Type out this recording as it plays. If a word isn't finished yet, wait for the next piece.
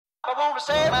I want to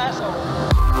save my soul.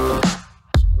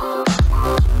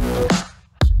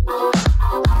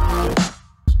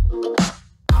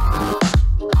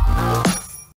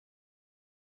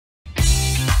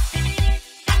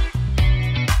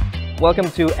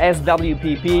 Welcome to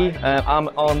SWPP. I'm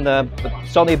on the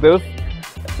Sony booth.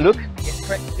 Luke? Yes,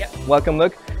 correct. Yep. Welcome,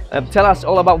 Luke. Tell us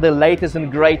all about the latest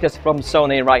and greatest from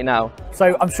Sony right now.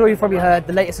 So I'm sure you've probably heard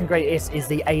the latest and greatest is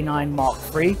the A9 Mark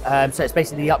III. So it's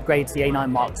basically the upgrade to the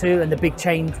A9 Mark II, and the big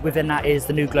change within that is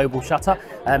the new global shutter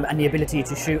and the ability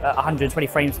to shoot at 120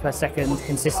 frames per second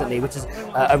consistently, which is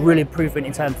a real improvement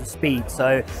in terms of speed.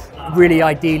 So really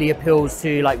ideally appeals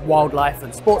to like wildlife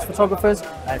and sports photographers.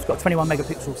 It's got a 21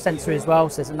 megapixel sensor as well,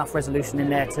 so there's enough resolution in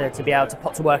there to be able to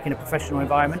put to work in a professional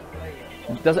environment.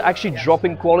 Does it actually drop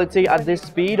in quality at this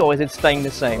speed, or is it staying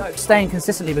the same? No, it's staying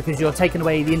consistently because you're taking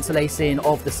away the interlacing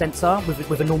of the sensor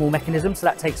with a normal mechanism, so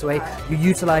that takes away, you're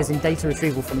utilising data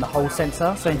retrieval from the whole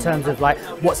sensor. So in terms of like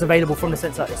what's available from the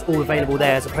sensor, it's all available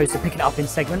there as opposed to picking it up in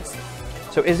segments.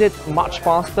 So is it much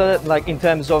faster, like in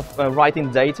terms of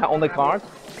writing data on the card?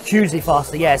 Hugely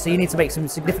faster, yeah. So you need to make some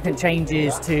significant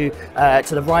changes to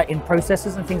the writing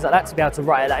processes and things like that to be able to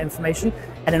write that information.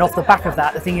 And then off the back of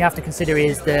that, the thing you have to consider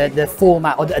is the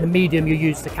format or the medium you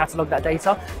use to catalogue that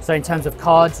data. So in terms of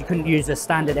cards, you couldn't use a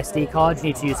standard SD card. You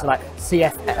need to use like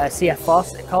CF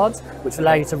fast cards, which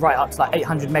allow you to write up to like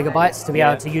 800 megabytes to be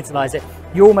able to utilise it.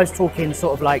 You're almost talking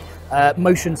sort of like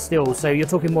motion stills, so you're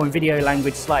talking more in video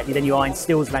language slightly than you are in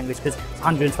stills language, because it's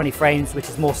 120 frames, which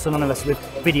is more synonymous with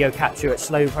video capture at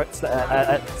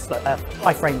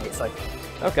high frame rate. So.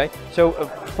 Okay, so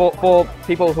for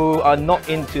people who are not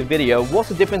into video, what's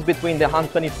the difference between the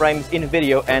 120 frames in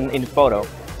video and in photo?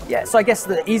 Yeah, so I guess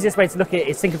the easiest way to look at it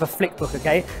is think of a flick book,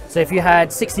 okay? So if you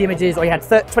had 60 images or you had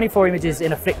 24 images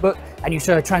in a flick book and you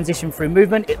show a transition through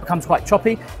movement, it becomes quite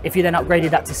choppy. If you then upgraded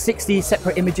that to 60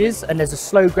 separate images and there's a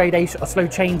slow gradation or slow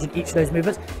change in each of those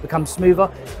movements, it becomes smoother.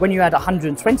 When you add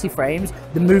 120 frames,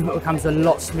 the movement becomes a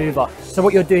lot smoother. So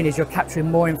what you're doing is you're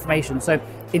capturing more information. So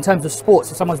in terms of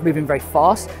sports, if someone's moving very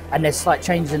fast and there's slight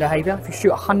changes in behavior, if you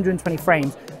shoot 120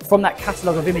 frames, from that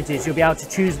catalogue of images, you'll be able to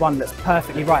choose one that's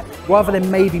perfectly right, rather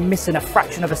than maybe missing a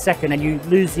fraction of a second and you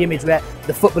lose the image where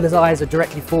the footballer's eyes are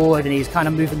directly forward and he's kind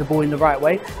of moving the ball in the right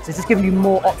way. So it's just giving you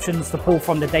more options to pull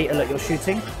from the data that you're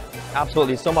shooting.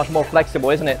 Absolutely, so much more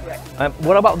flexible, isn't it?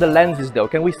 What about the lenses though?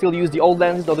 Can we still use the old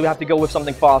lenses, or do we have to go with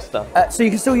something faster? So you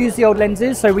can still use the old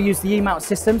lenses. So we use the E-mount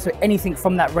system, so anything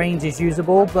from that range is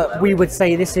usable, but we would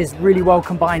say this is really well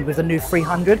combined with the new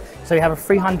 300. So you have a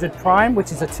 300 prime,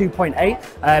 which is a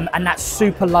 2.8, and that's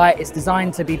super light. It's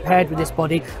designed to be paired with this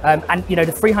body, and you know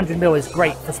the 300mm is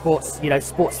great for sports. You know,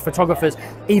 sports photographers,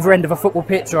 either end of a football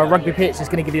pitch or a rugby pitch is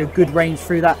going to give you a good range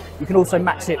through that. You can also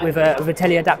match it with a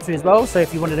tele adapter as well. So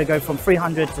if you wanted to go from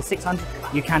 300 to 600,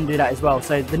 you can do that as well.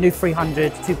 So the new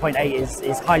 300 2.8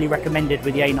 is highly recommended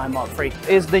with the A9 Mark III.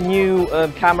 Is the new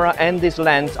camera and this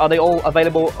lens, are they all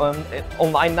available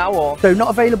online now, or? So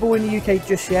not available in the UK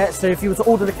just yet. So if you were to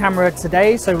order the camera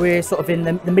today, so we're sort of in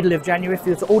the middle of January, if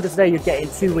you were to order today, you'd get it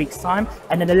in 2 weeks time.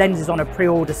 And then the lens is on a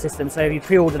pre-order system. So you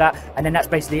pre-order that, and then that's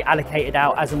basically allocated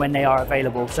out as and when they are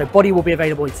available. So body will be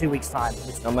available in 2 weeks time.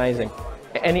 Amazing.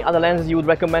 Any other lenses you would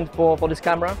recommend for this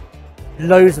camera?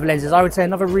 Loads of lenses. I would say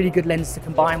another really good lens to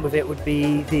combine with it would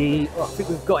be the, I think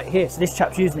we've got it here, so this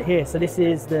chap's using it here. So this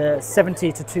is the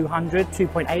 70 to 200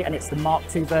 2.8, and it's the Mark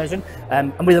II version.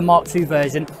 And with the Mark II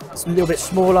version, it's a little bit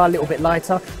smaller, a little bit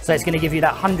lighter, so it's going to give you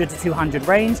that 100 to 200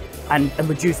 range and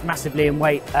reduce massively in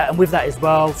weight. And with that as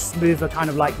well, smoother kind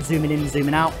of like zooming in,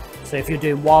 zooming out. So if you're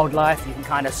doing wildlife, you can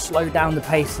kind of slow down the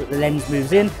pace that the lens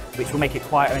moves in, which will make it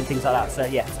quieter and things like that. So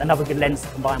yeah, another good lens to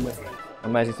combine with.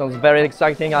 Amazing, sounds very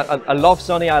exciting. I love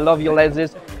Sony, I love your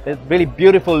lenses. It's really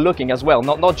beautiful looking as well.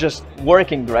 Not just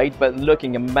working great, but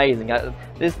looking amazing.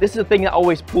 This is the thing that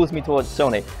always pulls me towards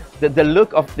Sony. The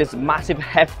look of this massive,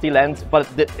 hefty lens, but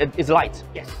it's light.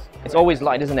 Yes. It's always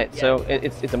light, isn't it? Yeah. So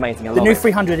it's amazing. I love the new it.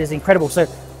 300 is incredible. So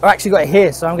I've actually got it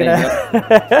here, so I'm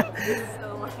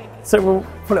gonna. So we'll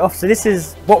pull it off. So this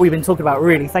is what we've been talking about,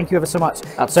 really. Thank you ever so much.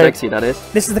 That's sexy, that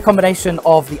is. This is the combination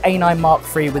of the A9 Mark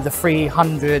III with the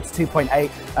 300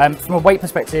 2.8. From a weight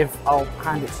perspective, I'll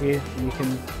hand it to you and you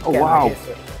can. Oh wow!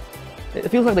 It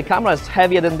feels like the camera is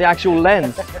heavier than the actual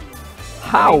lens.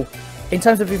 How? in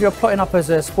terms of if you're plotting up as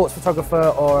a sports photographer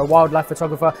or a wildlife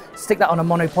photographer, stick that on a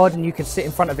monopod and you can sit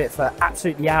in front of it for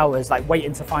absolutely hours, like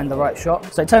waiting to find the right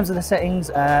shot. So in terms of the settings,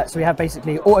 so we have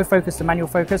basically autofocus to manual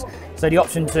focus. So the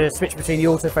option to switch between the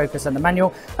autofocus and the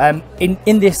manual.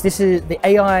 In this is the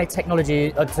AI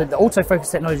technology, so the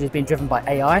autofocus technology is being driven by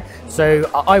AI. So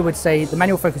I would say the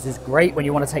manual focus is great when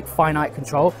you want to take finite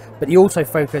control, but the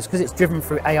autofocus, because it's driven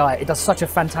through AI, it does such a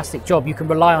fantastic job. You can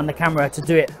rely on the camera to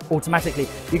do it automatically.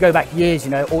 You go back years,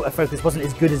 you know, autofocus wasn't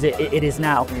as good as it is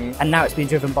now, and now it's being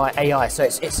driven by AI. So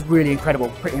it's really incredible,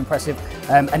 pretty impressive.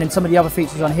 And then some of the other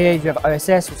features on here, you have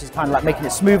OSS, which is kind of like making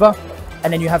it smoother.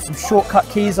 And then you have some shortcut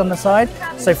keys on the side.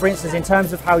 So for instance, in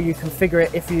terms of how you configure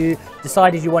it, if you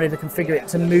decided you wanted to configure it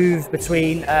to move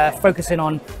between focusing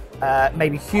on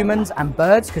maybe humans and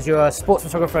birds, because you're a sports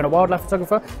photographer and a wildlife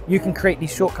photographer, you can create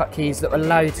these shortcut keys that will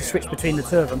allow you to switch between the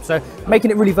two of them. So making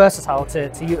it really versatile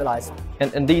to utilize.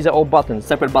 And these are all buttons,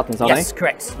 separate buttons, are they? Yes,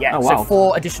 correct. Yeah, oh, wow. So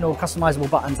 4 additional customizable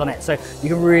buttons on it. So you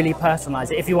can really personalize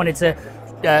it. If you wanted to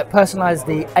personalize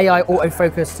the AI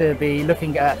autofocus to be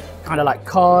looking at kind of like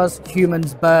cars,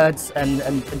 humans, birds, and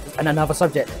another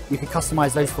subject, you can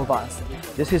customize those 4 buttons.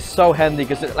 This is so handy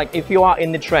because, like, if you are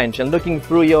in the trench and looking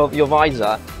through your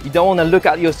visor, you don't want to look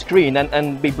at your screen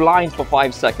and be blind for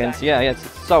 5 seconds. Yeah, it's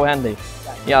so handy.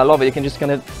 Yeah, I love it. You can just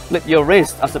kind of flip your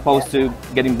wrist as opposed to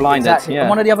getting blinded. Exactly. Yeah. And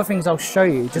one of the other things I'll show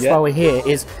you just while we're here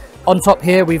is on top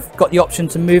here, we've got the option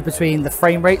to move between the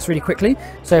frame rates really quickly.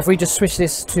 So if we just switch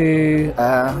this to,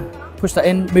 push that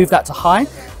in, move that to high,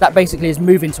 that basically is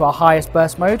moving to our highest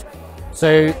burst mode.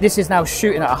 So this is now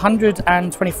shooting at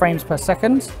 120 frames per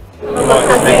second.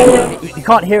 You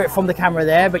can't hear it from the camera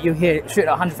there, but you hear it shooting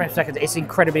at 100 frames per second. It's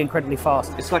incredibly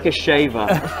fast. It's like a shaver.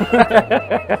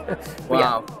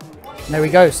 Wow. Yeah, there we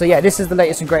go. So yeah, this is the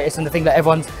latest and greatest, and the thing that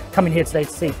everyone's coming here today to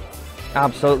see.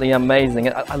 Absolutely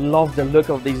amazing. I love the look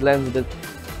of these lenses.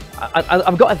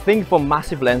 I've got a thing for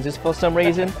massive lenses for some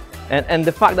reason, and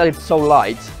the fact that it's so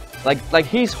light, like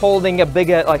he's holding a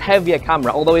bigger, like heavier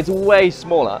camera, although it's way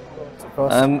smaller. Of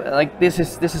course. Like this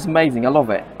is amazing. I love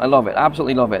it. I love it.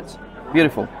 Absolutely love it.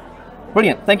 Beautiful.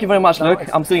 Brilliant. Thank you very much, Luke.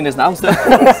 I'm doing this now. See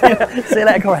you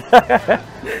later, Corin.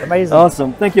 Amazing.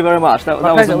 Awesome. Thank you very much. That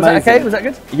was amazing. Was that okay? Was that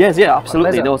good? Yes, yeah,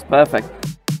 absolutely. That was perfect.